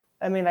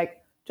I mean,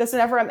 like, just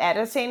whenever I'm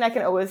editing, I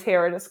can always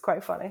hear it. It's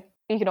quite funny.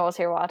 You can always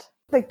hear what?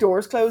 Like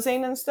doors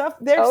closing and stuff.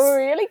 Oh,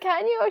 really?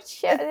 Can you? Oh,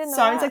 shit. I didn't It know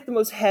sounds that. like the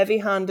most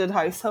heavy-handed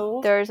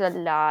household. There's a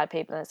lot of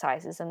people in his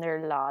houses, and there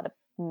are a lot of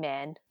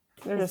men.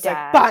 They're His just like,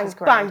 dad, bang, his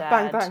bang, granddad,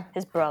 bang, bang.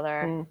 his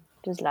brother.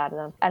 There's a lot of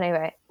them.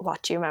 Anyway,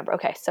 what do you remember?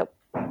 Okay, so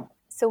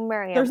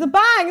Miriam. There's a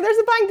bang.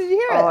 Did you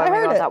hear it? Oh I my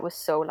heard God, it. that was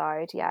so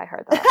loud. Yeah, I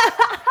heard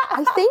that.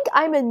 I think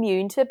I'm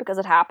immune to it because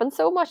it happens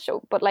so much.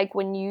 But like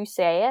when you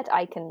say it,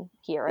 I can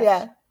hear it.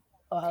 Yeah.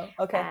 Wow.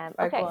 Okay. Right,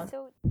 okay. go on.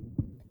 So,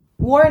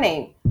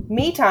 warning: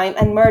 Me Time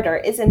and Murder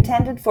is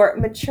intended for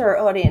mature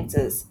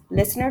audiences.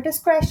 Listener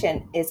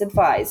discretion is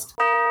advised.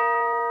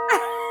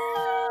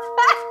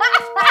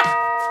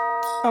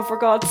 Oh, for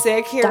God's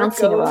sake, here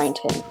dancing it goes. around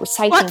him,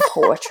 reciting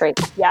poetry.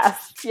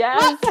 Yes.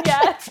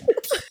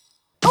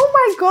 Oh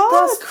my God.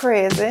 That's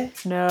crazy.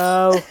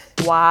 No.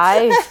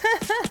 Why?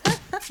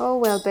 Oh,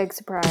 well, big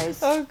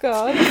surprise. Oh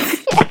God.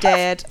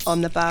 Dead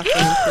on the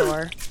bathroom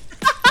floor.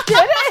 Did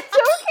it?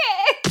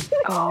 Okay.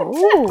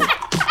 Oh.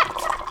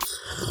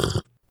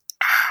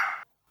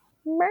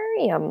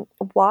 Miriam,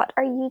 what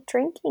are you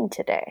drinking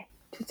today?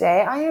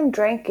 Today I am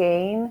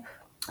drinking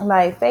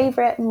my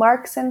favourite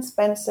Marks and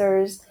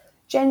Spencer's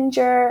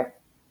ginger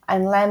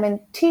and lemon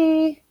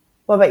tea.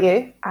 What about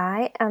you?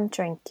 I am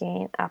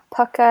drinking a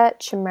Pukka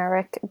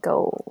Turmeric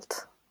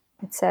Gold.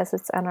 It says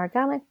it's an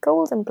organic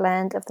golden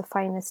blend of the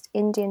finest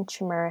Indian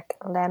turmeric,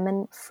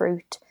 lemon,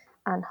 fruit,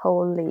 and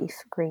whole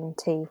leaf green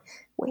tea.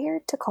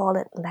 Weird to call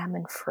it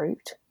lemon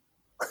fruit.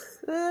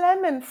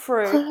 Lemon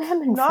fruit.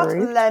 Lemon not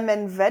fruit.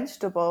 lemon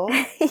vegetable.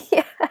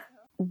 Yeah.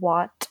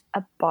 What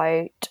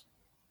about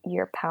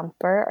your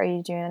pamper? Are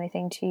you doing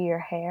anything to your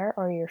hair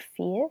or your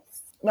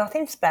face?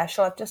 Nothing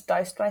special. I've just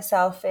doused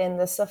myself in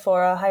the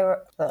Sephora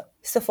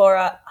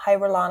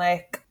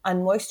Hyaluronic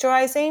and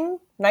Moisturizing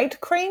night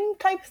cream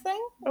type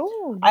thing.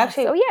 Oh, nice.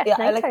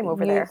 Nighttime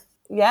over there.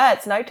 Yeah,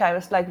 it's nighttime.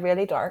 It's like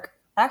really dark.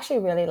 I actually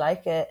really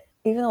like it,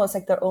 even though it's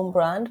like their own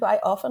brand. But I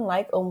often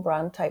like own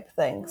brand type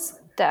things.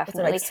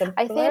 Definitely. Like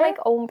I feel like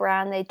own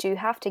brand, they do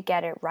have to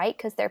get it right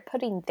because they're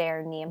putting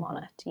their name on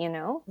it, you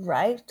know?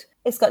 Right.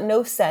 It's got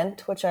no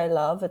scent, which I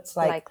love. It's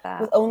like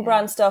that, with own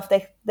brand stuff,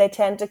 they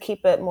tend to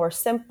keep it more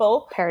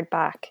simple. Pared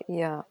back,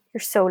 yeah.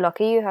 You're so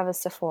lucky you have a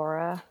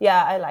Sephora.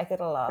 Yeah, I like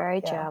it a lot.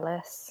 Very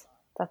jealous.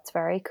 That's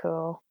very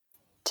cool.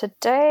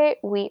 Today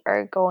we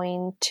are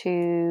going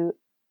to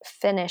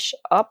finish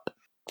up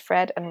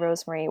Fred and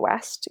Rosemary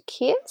West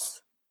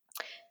case.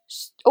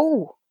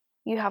 Oh,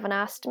 you haven't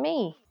asked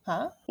me.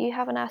 Huh? You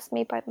haven't asked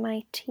me about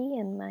my tea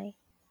and my...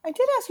 I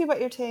did ask you about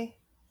your tea.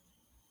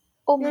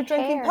 Oh, You're my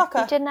drinking hair.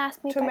 Pukka. You didn't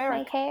ask me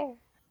turmeric. about my hair.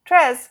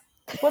 Trez,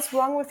 what's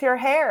wrong with your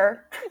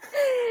hair?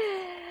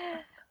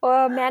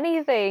 Well,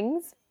 many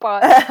things,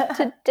 but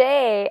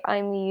today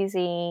I'm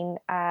using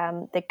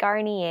the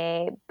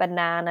Garnier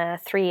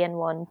Banana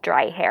 3-in-1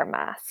 dry hair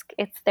mask.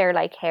 It's their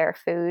like hair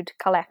food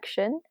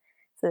collection.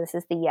 So this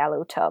is the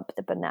yellow tub,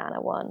 the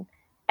banana one.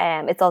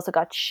 It's also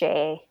got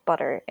shea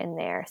butter in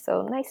there.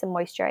 So nice and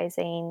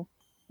moisturizing,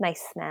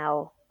 nice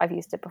smell. I've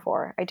used it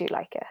before. I do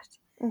like it.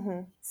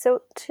 Mm-hmm.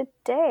 So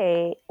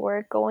today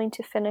we're going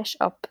to finish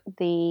up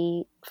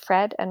the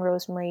Fred and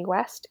Rosemary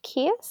West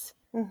case.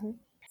 Mm-hmm.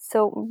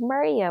 So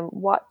Miriam,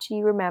 what do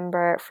you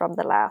remember from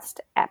the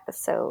last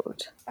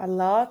episode? A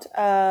lot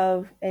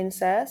of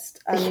incest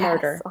and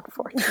murder.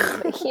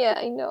 Unfortunately. Yeah,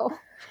 I know.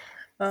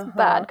 It's a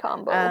bad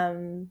combo.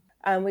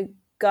 And we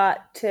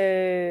got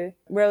to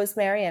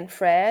Rosemary and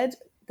Fred.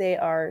 They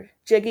are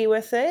jiggy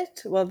with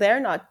it. Well, they're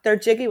not. They're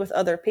jiggy with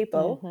other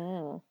people.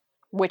 Mm-hmm.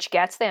 Which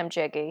gets them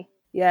jiggy.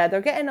 Yeah,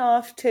 they're getting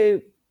off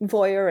to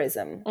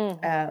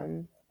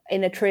voyeurism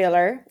in a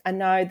trailer. And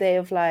now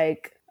they've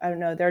like, I don't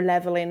know, they're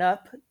leveling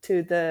up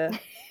to the...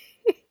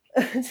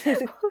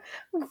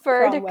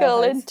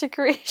 vertical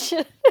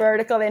integration.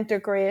 Vertical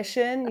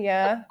integration,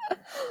 yeah.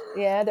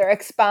 Yeah, they're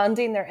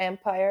expanding their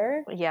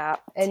empire. Yeah,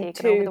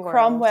 into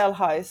Cromwell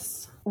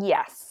House.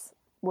 Yes.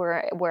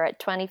 We're at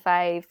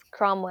 25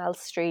 Cromwell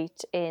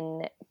Street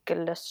in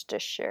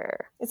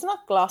Gloucestershire. It's not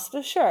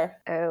Gloucestershire.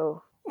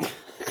 Oh.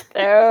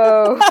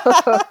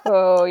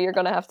 Oh, you're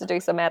going to have to do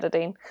some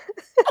editing.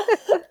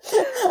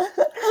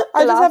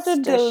 I just have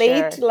to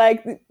delete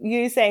like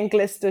you saying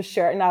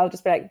Gloucestershire and I'll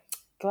just be like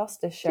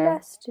Gloucestershire.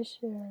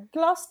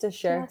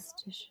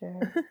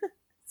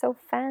 So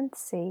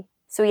fancy.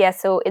 So yeah,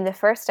 so in the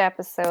first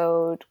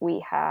episode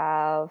we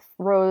have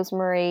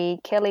Rosemary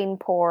killing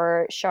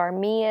poor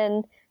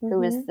Charmian,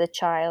 who is the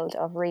child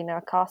of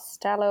Rena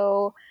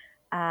Costello.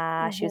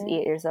 She was 8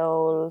 years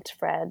old.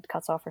 Fred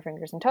cuts off her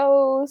fingers and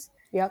toes.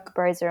 Yuck.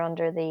 Buries her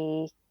under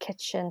the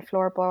kitchen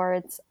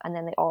floorboards, and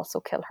then they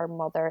also kill her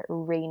mother,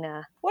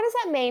 Rena. What does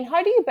that mean?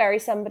 How do you bury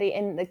somebody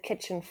in the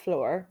kitchen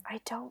floor? I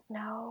don't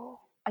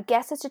know. I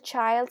guess it's a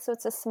child, so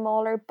it's a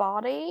smaller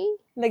body.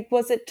 Like,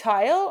 was it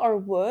tile or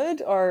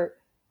wood or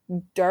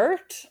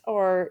dirt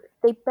or...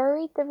 They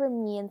buried the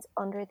remains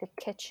under the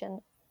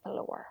kitchen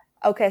floor.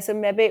 Okay, so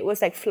maybe it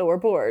was like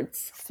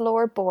floorboards.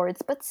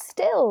 Floorboards, but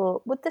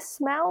still, would the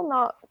smell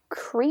not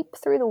creep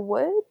through the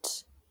wood?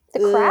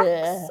 The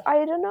cracks,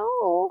 I don't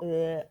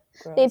know.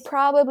 They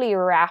probably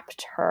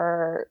wrapped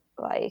her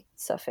like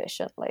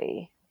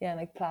sufficiently. Yeah,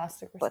 like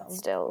plastic or but something.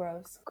 Still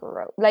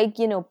gross. Like,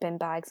 bin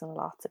bags and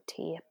lots of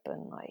tape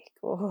and like,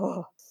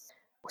 oh.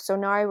 So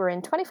now we're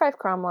in 25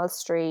 Cromwell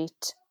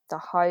Street, the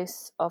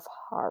House of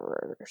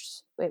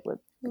Horrors. It would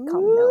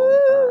become known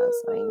as,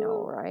 I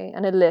know, right?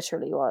 And it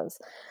literally was.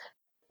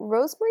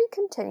 Rosemary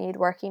continued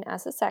working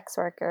as a sex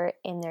worker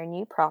in their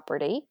new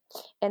property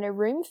in a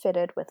room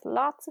fitted with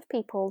lots of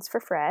peepholes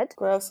for Fred.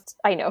 Gross.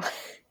 I know.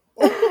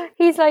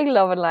 He's like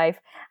loving life.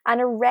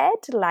 And a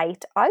red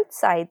light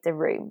outside the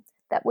room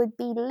that would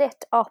be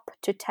lit up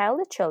to tell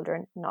the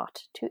children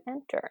not to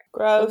enter.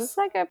 Gross. So it's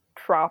like a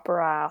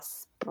proper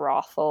ass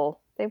brothel.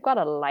 They've got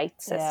a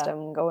light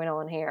system going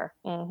on here.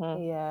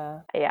 Mm-hmm. Yeah.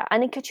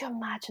 And could you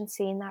imagine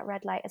seeing that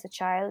red light as a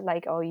child?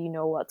 Like, oh, you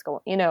know what's going,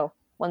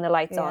 when the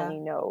light's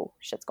on,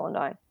 shit's going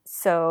down.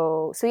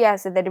 So they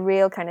had a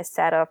real kind of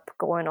setup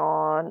going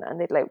on, and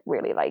they'd like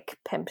really like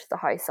pimped the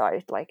house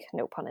out, like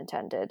no pun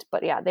intended.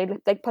 But yeah, they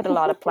put a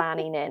lot of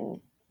planning in,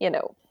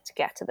 to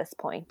get to this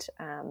point.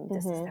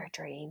 This is their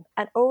dream.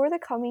 And over the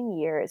coming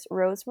years,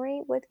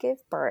 Rosemary would give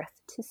birth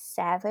to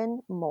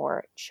 7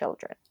 more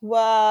children.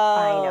 Wow.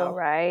 I know,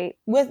 right?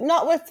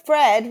 Not with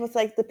Fred, with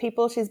like the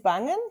people she's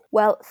banging?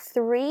 Well,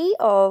 3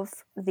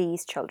 of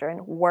these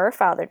children were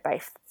fathered by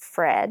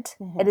Fred.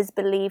 It is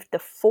believed the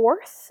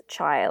 4th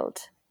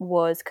child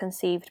was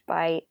conceived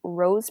by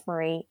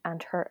Rosemary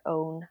and her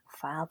own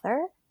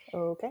father.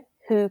 Okay.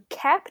 Who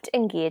kept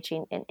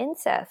engaging in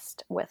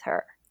incest with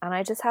her. And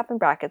I just have in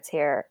brackets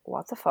here,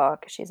 what the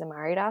fuck? She's a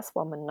married ass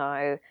woman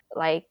now.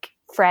 Like,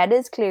 Fred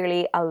is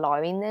clearly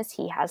allowing this.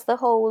 He has the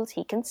holes.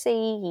 He can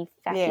see. He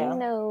fucking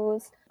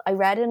knows. I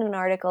read in an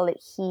article that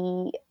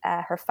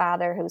her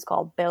father, who was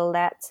called Bill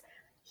Letts,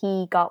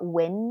 he got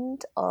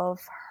wind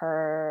of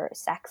her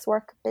sex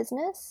work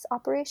business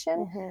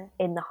operation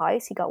in the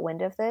house. He got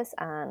wind of this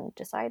and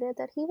decided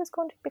that he was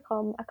going to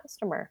become a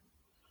customer.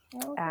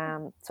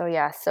 Okay.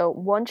 So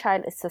one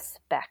child is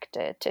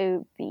suspected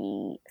to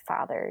be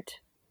fathered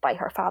by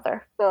her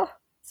father. Oh,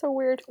 so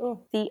weird.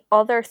 Oh. The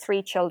other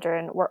 3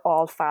 children were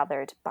all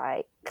fathered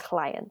by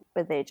clients,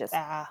 but they just,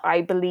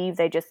 I believe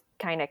they just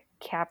kind of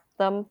kept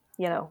them,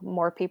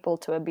 more people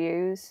to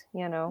abuse,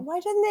 Why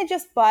didn't they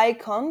just buy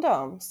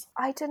condoms?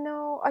 I don't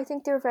know. I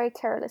think they're very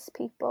careless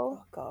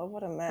people. Oh God,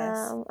 what a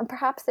mess. And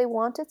perhaps they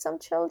wanted some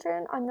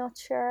children. I'm not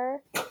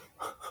sure.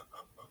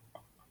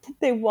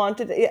 They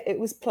wanted it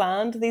was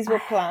planned. These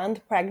were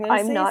planned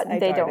pregnancies.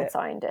 They don't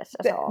sound it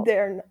at all.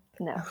 They're not.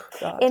 No.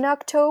 Oh, in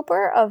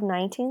October of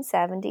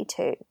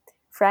 1972,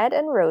 Fred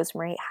and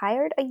Rosemary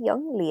hired a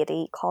young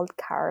lady called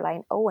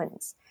Caroline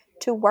Owens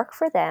to work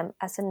for them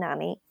as a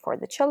nanny for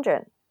the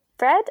children.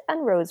 Fred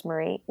and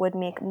Rosemary would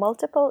make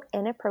multiple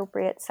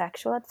inappropriate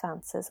sexual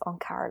advances on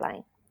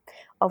Caroline,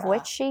 of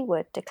which she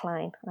would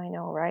decline. I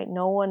know, right?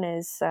 No one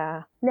is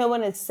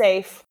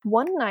safe.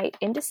 One night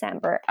in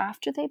December,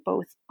 after they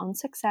both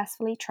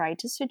unsuccessfully tried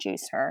to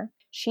seduce her,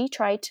 she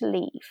tried to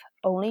leave,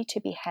 only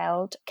to be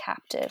held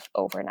captive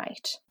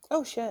overnight.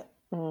 Oh, shit.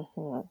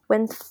 Mm-hmm.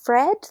 When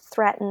Fred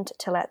threatened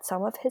to let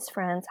some of his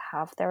friends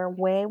have their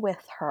way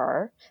with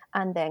her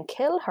and then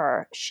kill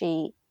her,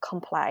 she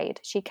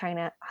complied. She kind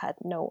of had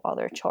no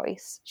other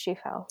choice, she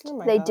felt.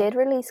 They did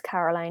release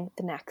Caroline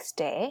the next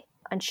day,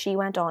 and she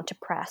went on to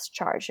press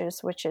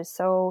charges, which is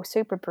so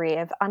super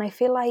brave. And I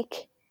feel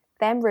like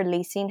them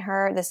releasing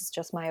her, this is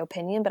just my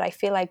opinion, but I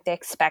feel like they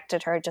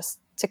expected her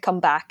just to come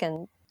back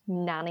and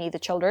nanny the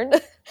children.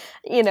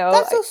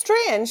 That's so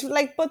strange.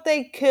 Like, but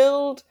they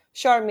killed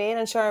Charmaine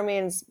and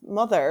Charmaine's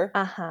mother.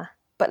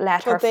 But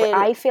let her.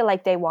 I feel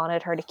like they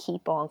wanted her to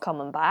keep on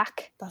coming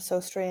back. That's so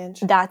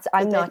strange.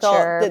 I'm not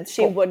sure that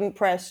she wouldn't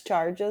press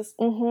charges.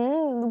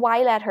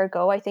 Why let her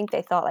go? I think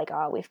they thought like,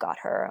 oh, we've got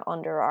her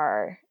under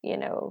our,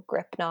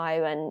 grip now,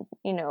 and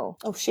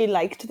Oh, she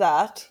liked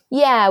that.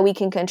 Yeah, we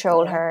can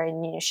control her,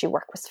 and she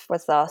works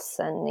with us,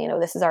 and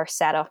this is our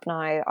setup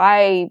now.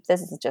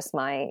 This is just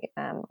my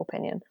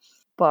opinion,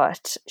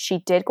 but she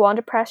did go on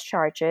to press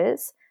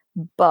charges,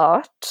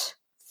 but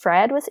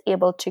Fred was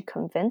able to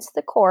convince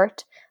the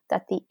court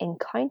that the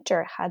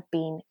encounter had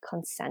been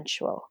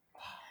consensual.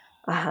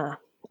 I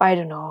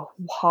don't know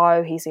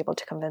how he's able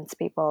to convince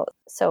people.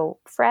 So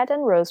Fred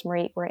and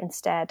Rosemary were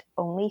instead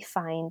only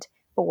fined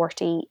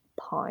 £40.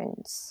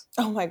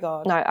 Oh my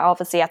God. Now,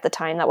 obviously at the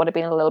time that would have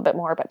been a little bit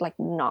more, but like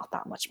not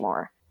that much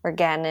more. We're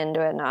getting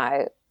into it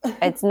now.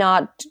 It's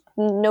not,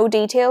 no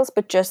details,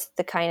 but just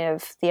the kind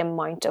of, the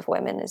amount of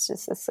women is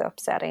just so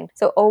upsetting.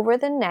 So over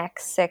the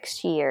next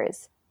 6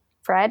 years,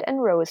 Fred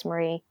and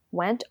Rosemary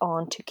went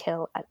on to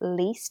kill at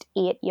least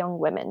 8 young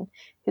women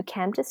who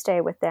came to stay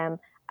with them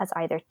as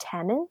either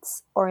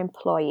tenants or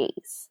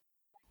employees.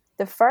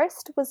 The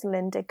first was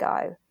Linda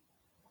Gow.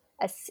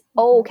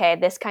 Okay,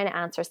 this kind of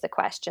answers the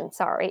question,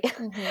 sorry.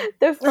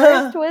 The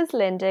first was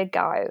Linda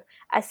Gow,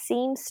 a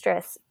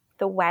seamstress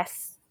the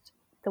Wests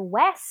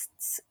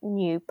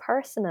knew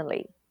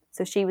personally.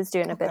 So she was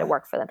doing a bit of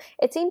work for them.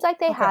 It seems like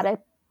they had a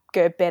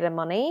good bit of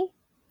money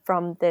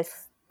from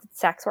this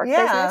sex work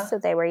Yeah. business, so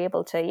they were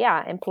able to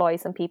employ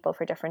some people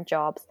for different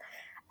jobs.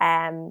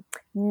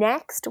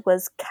 Next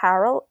was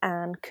Carol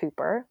Ann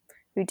Cooper,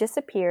 who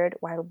disappeared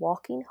while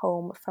walking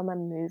home from a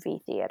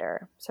movie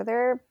theater. So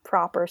they're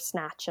proper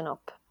snatching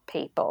up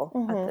people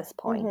at this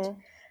point.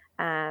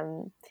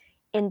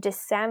 In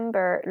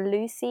December,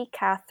 Lucy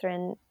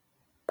Catherine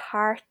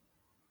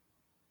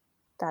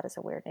that is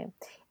a weird name.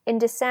 In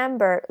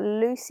December,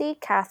 Lucy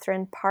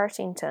Catherine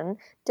Partington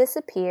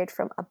disappeared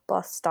from a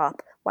bus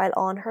stop while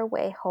on her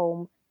way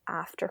home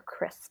after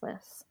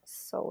Christmas.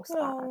 So sad.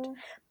 Oh.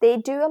 They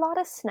do a lot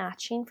of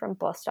snatching from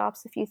bus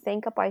stops. If you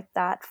think about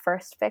that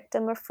first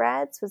victim of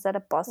Fred's was at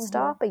a bus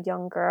stop, a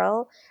young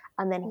girl,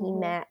 and then he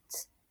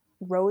met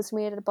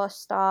Rosemary at a bus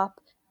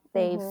stop.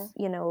 They've,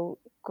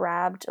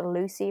 grabbed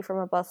Lucy from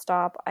a bus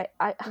stop.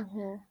 I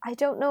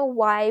don't know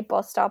why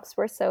bus stops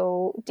were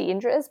so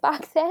dangerous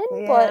back then.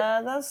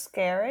 Yeah, that's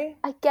scary.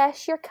 I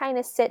guess you're kind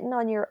of sitting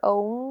on your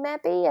own,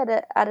 maybe at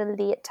a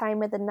late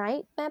time of the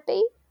night,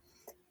 maybe.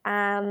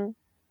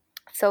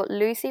 So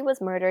Lucy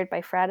was murdered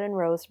by Fred and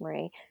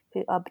Rosemary,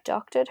 who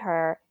abducted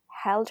her,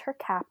 held her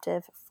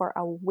captive for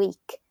a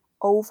week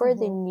over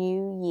the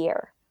new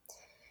year,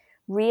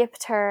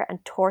 raped her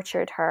and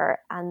tortured her,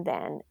 and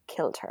then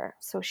killed her.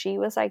 So she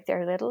was like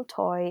their little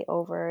toy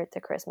over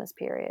the Christmas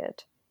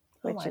period,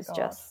 which is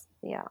just,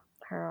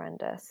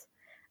 horrendous.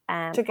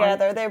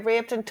 Together. They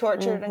raped and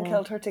tortured and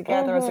killed her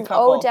together as a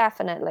couple. Oh,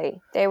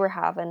 definitely. They were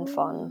having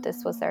fun.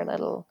 This was their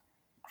little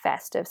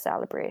festive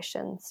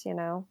celebrations,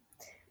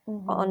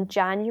 On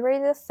January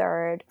the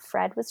 3rd,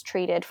 Fred was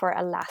treated for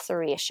a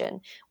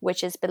laceration,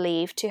 which is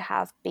believed to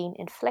have been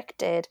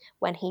inflicted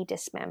when he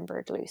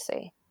dismembered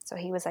Lucy. So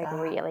he was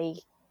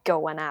really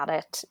going at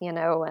it,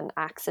 and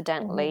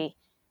accidentally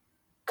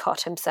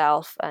cut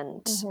himself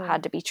and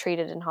had to be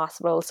treated in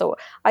hospital. So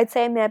I'd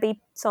say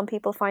maybe some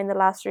people find the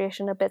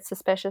laceration a bit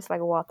suspicious,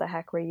 like, what the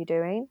heck were you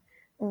doing?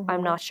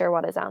 I'm not sure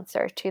what his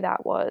answer to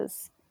that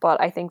was, but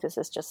I think this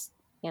is just,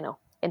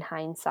 in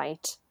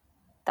hindsight,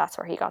 that's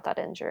where he got that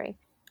injury.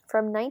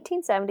 From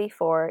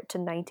 1974 to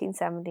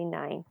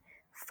 1979,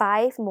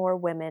 5 more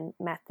women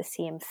met the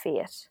same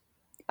fate.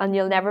 And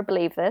you'll never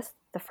believe this.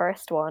 The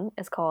first one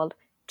is called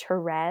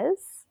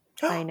Therese.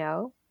 I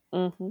know.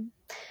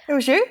 It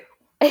was you?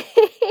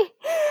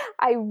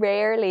 I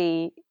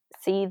rarely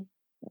see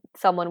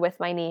someone with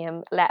my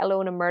name, let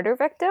alone a murder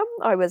victim.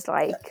 I was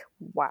like,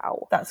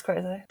 wow. That's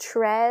crazy.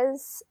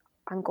 Therese,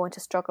 I'm going to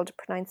struggle to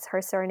pronounce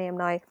her surname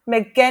now.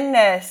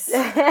 McGinnis.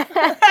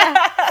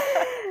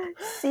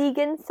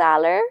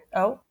 Siegenthaler.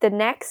 Oh. The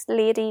next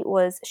lady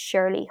was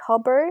Shirley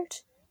Hubbard.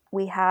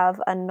 We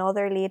have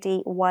another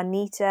lady,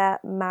 Juanita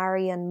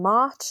Marion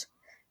Mott,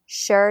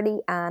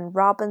 Shirley Ann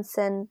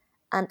Robinson,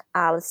 and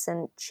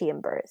Alison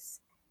Chambers.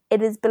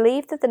 It is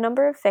believed that the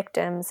number of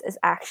victims is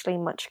actually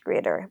much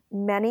greater.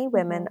 Many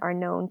women are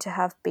known to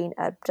have been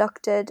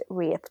abducted,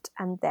 raped,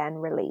 and then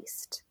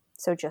released.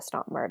 So just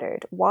not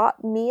murdered.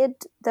 What made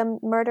them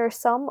murder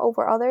some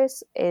over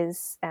others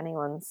is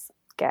anyone's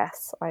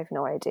guess. I have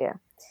no idea.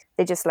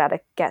 They just let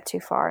it get too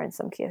far in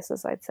some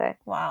cases, I'd say.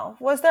 Wow.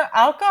 Was there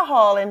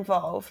alcohol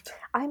involved?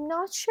 I'm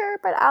not sure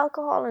about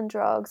alcohol and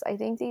drugs. I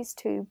think these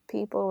 2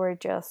 people were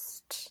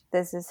just,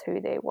 this is who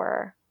they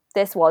were.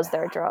 This was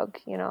their drug,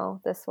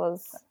 This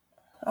was,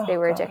 they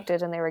were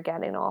addicted and they were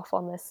getting off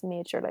on this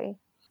majorly.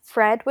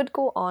 Fred would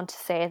go on to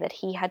say that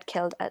he had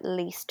killed at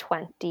least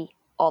 20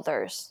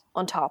 others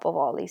on top of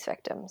all these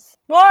victims.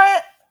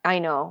 What? I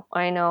know,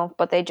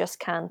 but they just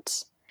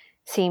can't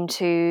seem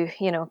to,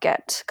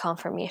 get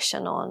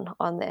confirmation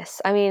on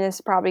this. I mean,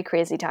 it's probably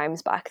crazy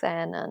times back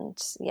then, and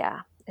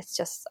it's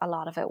just a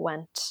lot of it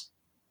went,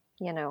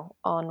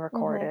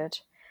 unrecorded.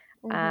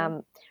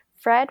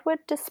 Fred would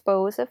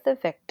dispose of the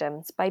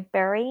victims by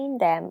burying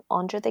them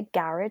under the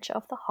garage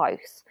of the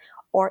house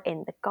or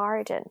in the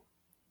garden.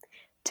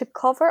 To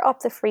cover up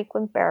the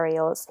frequent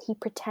burials, he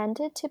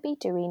pretended to be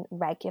doing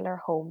regular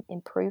home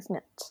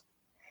improvement.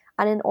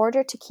 And in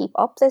order to keep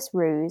up this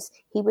ruse,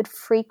 he would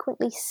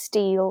frequently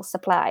steal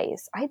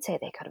supplies. I'd say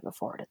they could have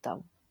afforded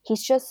them.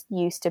 He's just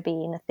used to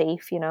being a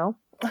thief,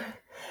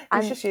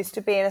 He's just used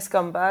to being a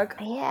scumbag.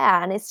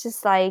 Yeah, and it's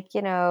just like,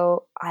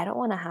 I don't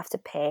want to have to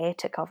pay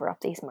to cover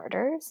up these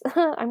murders.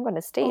 I'm going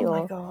to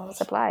steal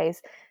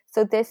supplies.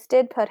 So this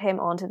did put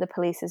him onto the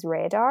police's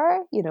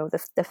radar,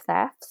 the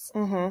thefts,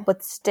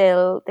 but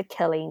still the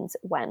killings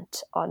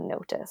went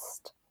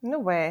unnoticed. No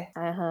way.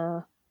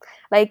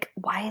 Like,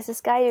 why is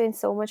this guy doing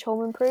so much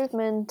home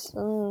improvement?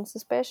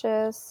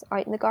 Suspicious.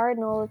 Out in the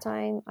garden all the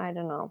time. I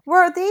don't know.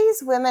 Were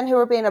these women who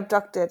were being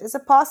abducted, is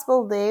it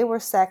possible they were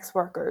sex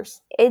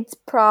workers? It's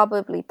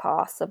probably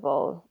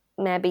possible.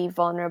 Maybe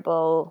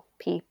vulnerable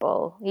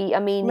people. He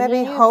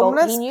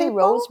knew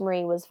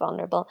Rosemary was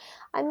vulnerable.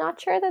 I'm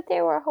not sure that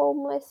they were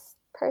homeless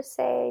per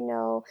se,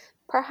 no.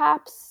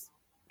 Perhaps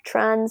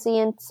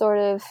transient sort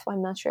of,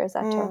 I'm not sure is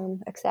that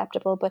term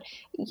acceptable, but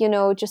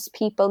just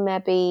people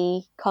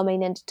maybe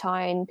coming into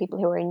town, people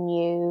who are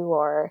new,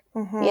 or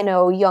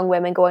young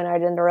women going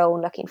out on their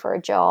own looking for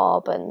a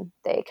job, and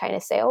they kind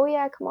of say, oh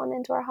yeah, come on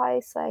into our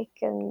house, like,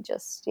 and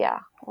just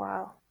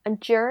wow. And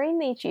during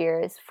these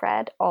years,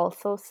 Fred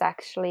also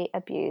sexually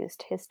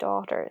abused his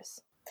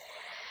daughters.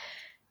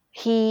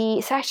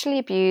 He sexually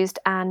abused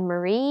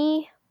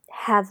Anne-Marie,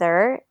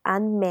 Heather,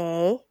 and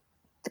May.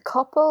 The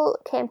couple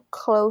came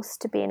close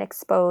to being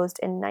exposed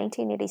in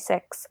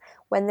 1986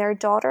 when their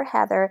daughter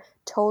Heather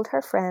told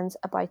her friends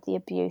about the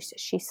abuse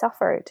she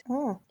suffered.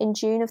 In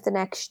June of the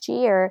next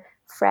year,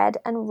 Fred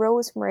and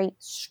Rosemary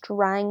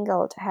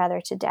strangled Heather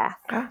to death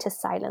to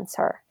silence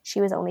her. She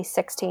was only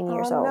 16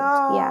 years old.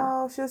 No.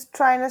 Yeah. She was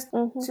trying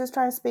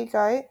to speak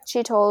out.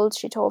 She told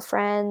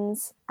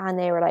friends, and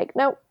they were like,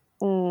 no.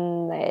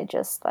 They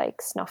just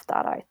like snuffed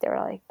that out. They were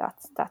like,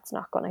 that's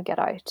not going to get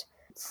out.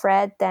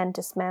 Fred then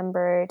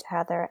dismembered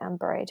Heather and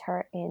buried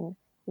her in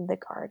the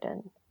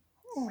garden.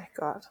 Oh my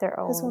God.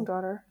 His own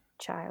daughter.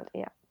 Child,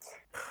 yeah.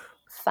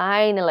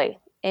 Finally,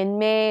 in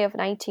May of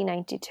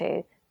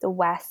 1992, the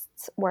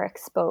Wests were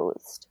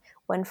exposed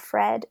when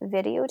Fred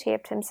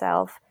videotaped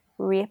himself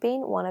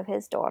raping one of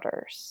his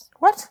daughters.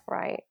 What?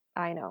 Right,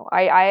 I know.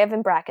 I have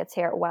in brackets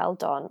here, well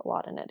done,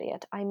 what an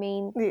idiot. I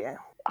mean, yeah.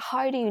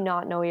 How do you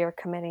not know you're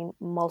committing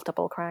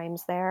multiple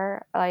crimes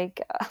there?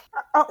 Like,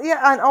 oh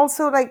yeah, and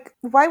also like,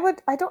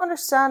 I don't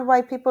understand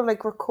why people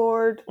like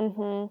record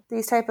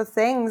these type of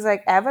things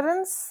like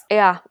evidence.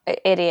 Yeah,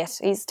 idiot.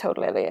 He's a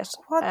total idiot.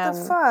 What the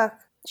fuck?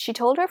 She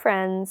told her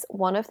friends.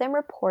 One of them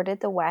reported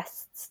the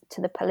Wests to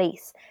the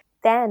police.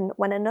 Then,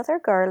 when another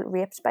girl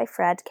raped by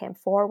Fred came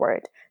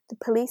forward, the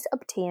police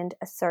obtained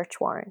a search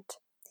warrant.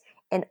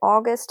 In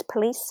August,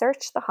 police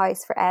searched the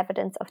house for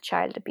evidence of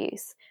child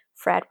abuse.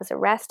 Fred was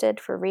arrested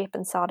for rape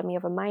and sodomy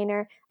of a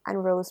minor,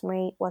 and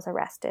Rosemary was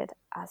arrested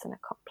as an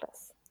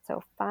accomplice.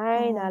 So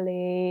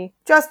finally...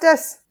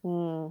 Justice!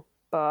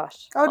 But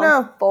oh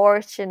no!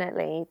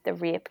 Unfortunately, the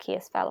rape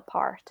case fell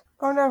apart.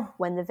 Oh no!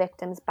 When the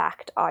victims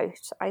backed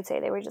out, I'd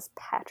say they were just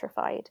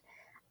petrified.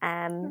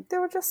 They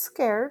were just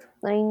scared.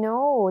 I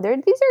know.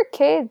 These are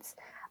kids.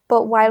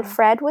 But while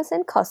Fred was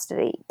in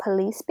custody,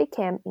 police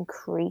became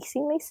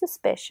increasingly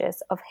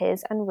suspicious of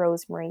his and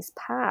Rosemary's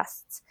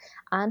pasts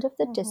and of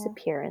the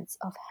disappearance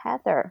of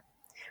Heather.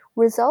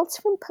 Results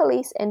from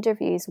police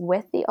interviews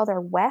with the other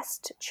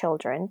West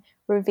children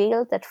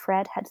revealed that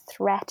Fred had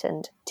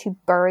threatened to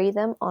bury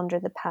them under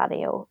the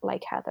patio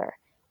like Heather.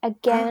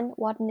 Again,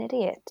 what an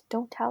idiot.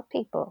 Don't tell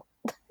people.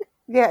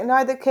 Yeah,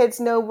 now the kids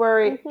know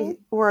where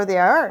they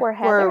are. Where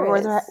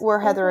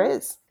Heather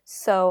is.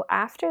 So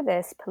after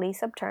this,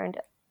 police obtained...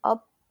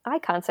 I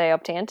can't say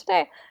obtained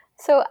today.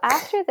 So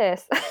after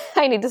this,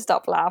 I need to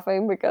stop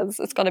laughing because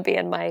it's going to be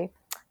in my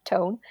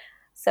tone.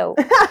 So,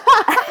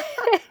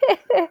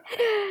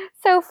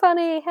 so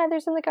funny.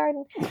 Heather's in the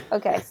garden.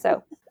 Okay,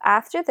 so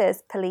after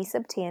this, police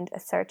obtained a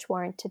search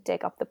warrant to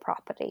dig up the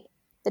property.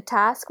 The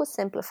task was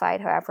simplified,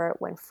 however,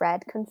 when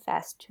Fred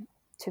confessed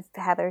to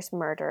Heather's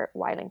murder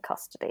while in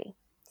custody.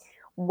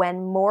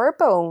 When more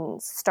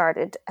bones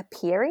started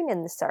appearing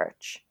in the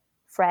search,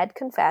 Fred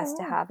confessed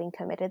to having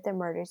committed the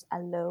murders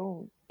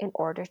alone in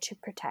order to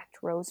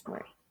protect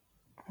Rosemary.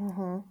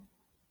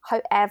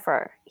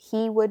 However,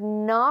 he would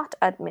not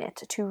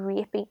admit to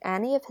raping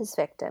any of his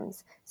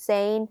victims,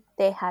 saying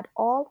they had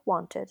all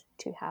wanted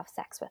to have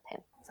sex with him.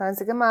 Sounds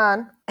like a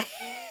man.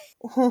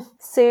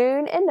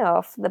 Soon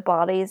enough, the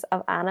bodies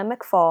of Anna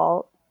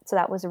McFall, so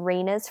that was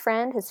Rena's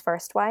friend, his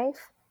first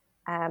wife,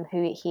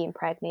 who he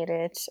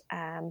impregnated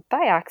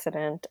by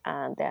accident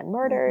and then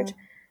murdered.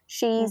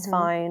 She's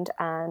found,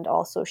 and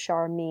also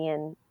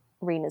Charmaine,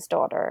 Rena's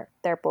daughter.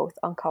 They're both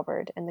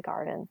uncovered in the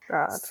garden.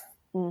 God.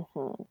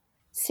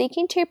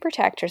 Seeking to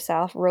protect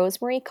herself,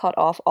 Rosemary cut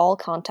off all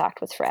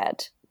contact with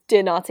Fred.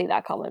 Did not see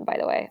that coming, by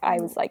the way. I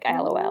was like,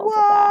 LOL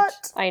at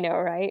that. I know,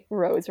 right?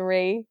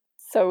 Rosemary,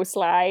 so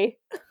sly.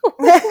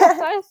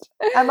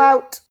 I'm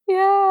out.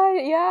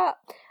 Yeah.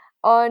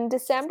 On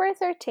December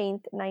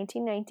 13th,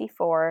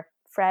 1994,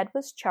 Fred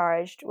was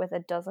charged with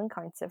 12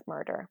 counts of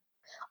murder.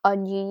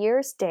 On New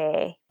Year's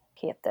Day,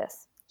 hate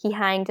this, he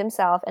hanged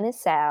himself in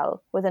his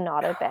cell with a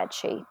knotted bed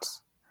sheet.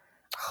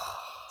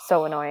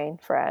 So annoying,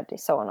 Fred.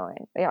 He's so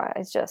annoying. Yeah,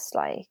 it's just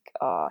like,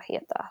 oh, I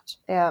hate that.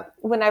 Yeah,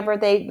 whenever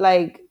they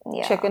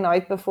chicken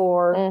out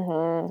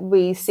before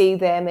we see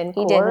them in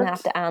court. He didn't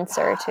have to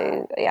answer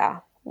to,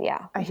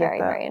 very,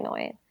 very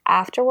annoying.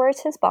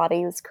 Afterwards, his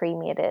body was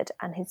cremated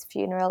and his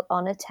funeral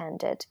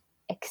unattended,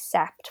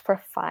 except for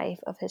 5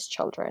 of his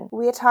children.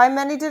 Wait, how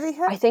many did he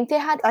have? I think they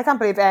had... I can't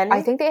believe any.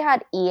 I think they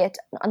had 8,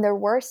 and there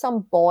were some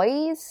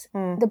boys.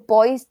 The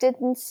boys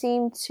didn't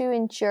seem to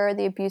endure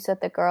the abuse that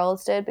the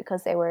girls did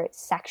because they were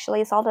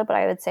sexually assaulted, but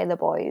I would say the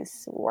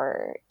boys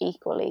were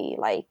equally,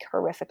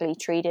 horrifically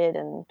treated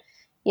and,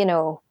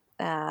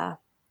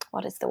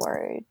 what is the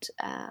word?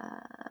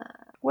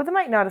 Well, they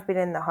might not have been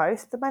in the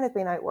house. They might have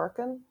been out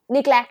working.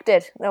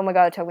 Neglected. Oh my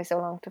God, it took me so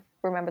long to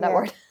remember that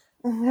word.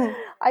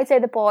 I'd say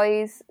the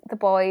boys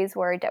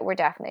were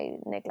definitely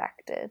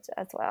neglected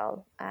as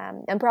well,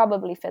 and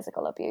probably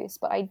physical abuse,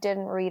 but I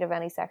didn't read of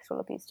any sexual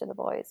abuse to the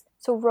boys.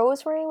 So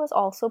Rosemary was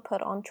also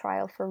put on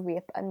trial for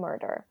rape and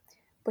murder,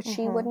 but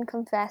she wouldn't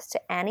confess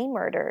to any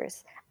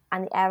murders,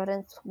 and the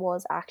evidence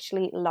was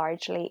actually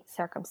largely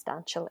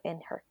circumstantial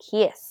in her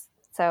case.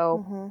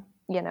 So,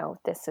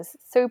 this is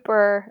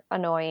super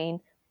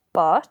annoying,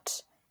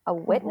 but a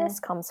witness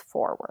comes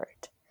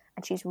forward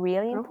and she's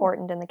really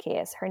important in the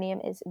case. Her name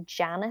is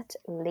Janet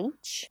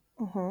Leach.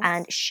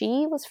 And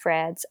she was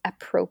Fred's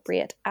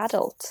appropriate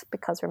adult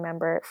because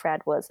remember,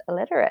 Fred was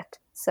illiterate.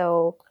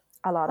 So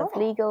a lot of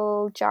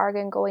legal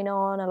jargon going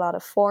on, a lot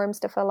of forms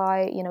to fill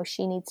out.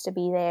 She needs to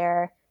be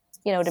there,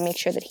 to make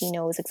sure that he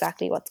knows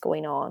exactly what's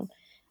going on.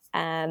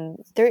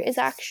 There is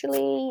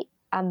actually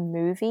a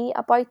movie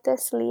about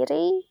this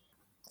lady.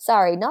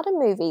 Sorry, not a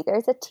movie.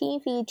 There's a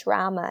TV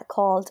drama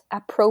called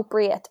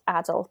Appropriate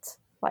Adult.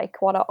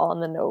 Like, what a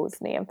on-the-nose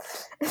name.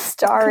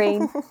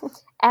 Starring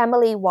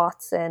Emily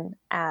Watson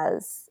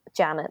as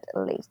Janet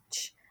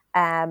Leach.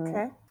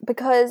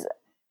 Because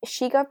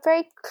she got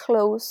very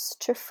close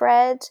to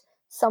Fred.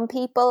 Some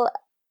people,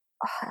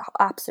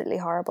 absolutely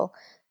horrible.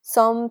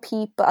 Some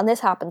people, and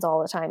this happens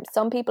all the time,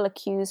 some people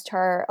accused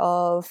her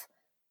of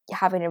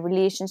having a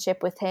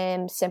relationship with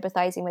him,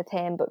 sympathizing with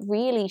him, but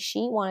really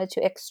she wanted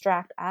to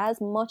extract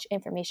as much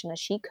information as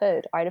she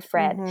could out of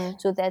Fred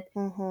so that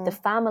the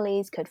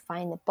families could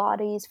find the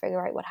bodies,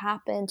 figure out what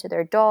happened to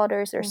their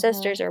daughters, their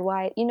sisters, or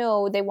why,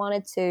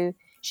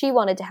 she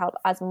wanted to help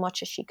as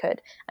much as she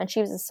could. And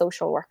she was a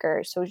social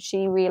worker, so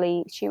she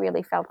really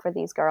felt for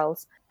these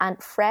girls.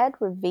 And Fred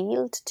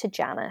revealed to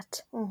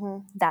Janet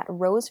that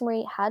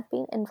Rosemary had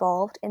been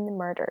involved in the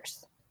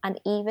murders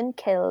and even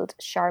killed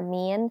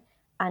Charmaine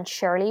and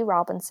Shirley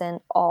Robinson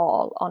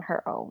all on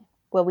her own.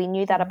 Well, we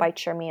knew that about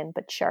Charmaine,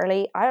 but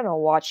Shirley, I don't know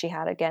what she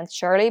had against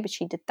Shirley, but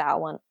she did that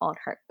one on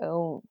her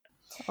own.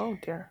 Oh,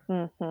 dear.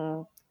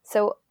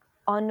 So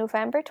on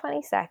November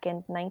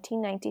 22nd,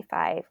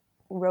 1995,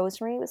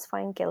 Rosemary was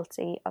found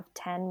guilty of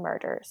 10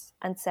 murders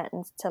and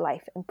sentenced to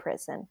life in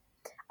prison.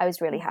 I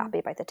was really happy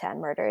about the 10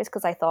 murders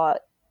because I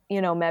thought,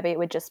 maybe it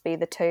would just be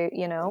the 2,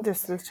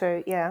 Just the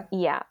 2, yeah.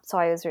 Yeah, so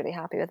I was really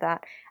happy with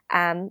that.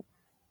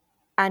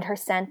 And her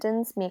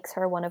sentence makes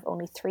her one of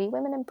only 3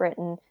 women in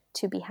Britain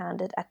to be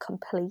handed a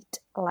complete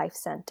life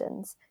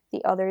sentence.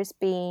 The others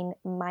being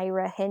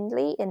Myra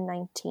Hindley in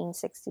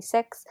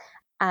 1966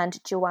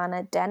 and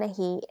Joanna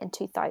Dennehy in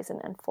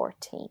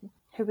 2014.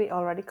 Who we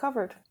already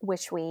covered.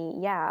 Which we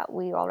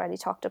already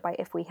talked about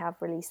if we have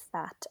released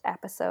that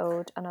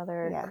episode,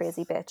 Another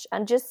Crazy Bitch.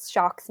 And just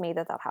shocks me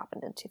that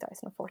happened in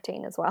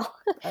 2014 as well.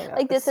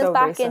 Like this is so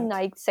back recent. In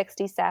like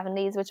 60s,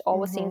 70s, which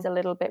always seems a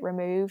little bit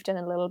removed and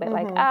a little bit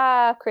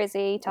like,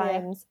 crazy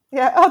times.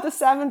 Yeah, the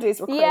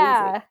 70s were crazy.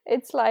 Yeah,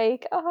 it's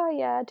like,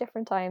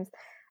 different times.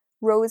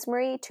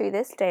 Rosemary, to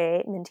this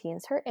day,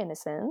 maintains her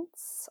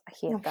innocence. I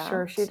hate that.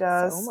 Sure she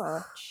does. So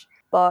much.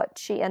 But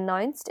she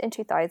announced in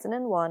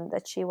 2001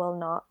 that she will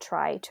not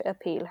try to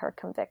appeal her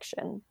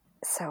conviction.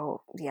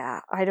 So,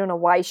 I don't know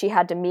why she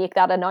had to make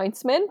that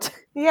announcement.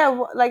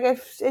 Yeah, like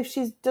if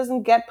she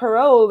doesn't get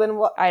parole, then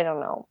what? I don't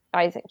know.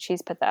 I think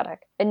she's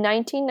pathetic. In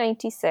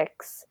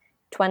 1996,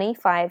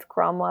 25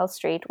 Cromwell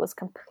Street was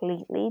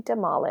completely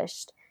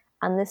demolished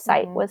and the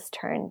site was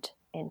turned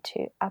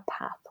into a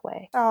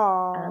pathway.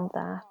 Aww. And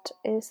that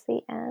is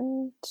the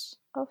end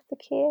of the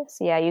case.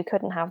 Yeah, you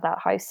couldn't have that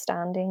house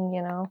standing,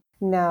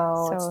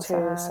 No, so it's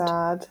too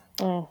sad.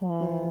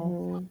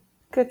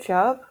 Good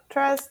job,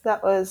 Tres.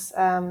 That was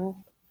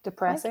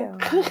depressing.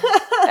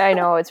 I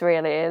know, it's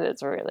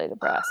really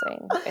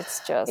depressing.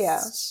 It's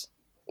just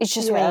it's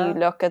just when you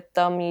look at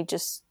them,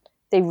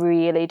 they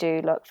really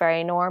do look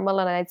very normal,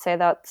 and I'd say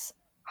that's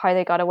how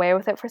they got away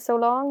with it for so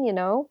long,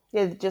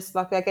 Yeah, they just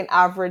look like an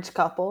average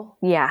couple.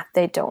 Yeah,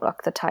 they don't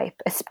look the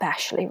type,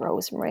 especially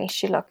Rosemary.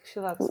 She looks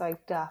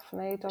like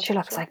Daphne, doesn't she?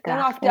 Looks like Daphne.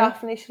 No, not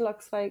Daphne, she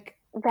looks like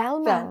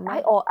Velma.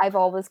 I've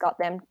always got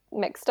them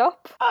mixed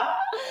up.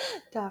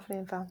 Daphne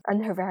and Velma. And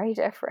they're very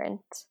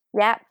different.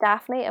 Yeah,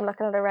 Daphne, I'm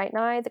looking at her right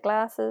now, the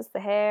glasses, the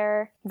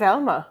hair.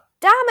 Velma.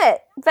 Damn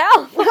it,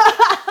 Velma.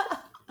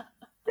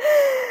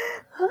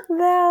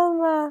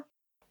 Velma.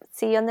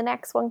 See you on the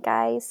next one,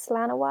 guys.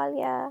 Slán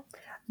Abhaile.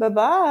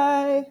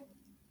 Bye-bye.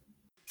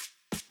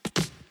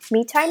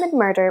 Me Time and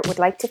Murder would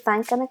like to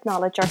thank and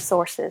acknowledge our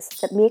sources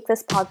that make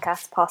this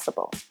podcast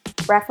possible.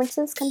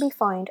 References can be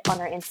found on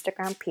our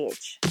Instagram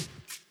page.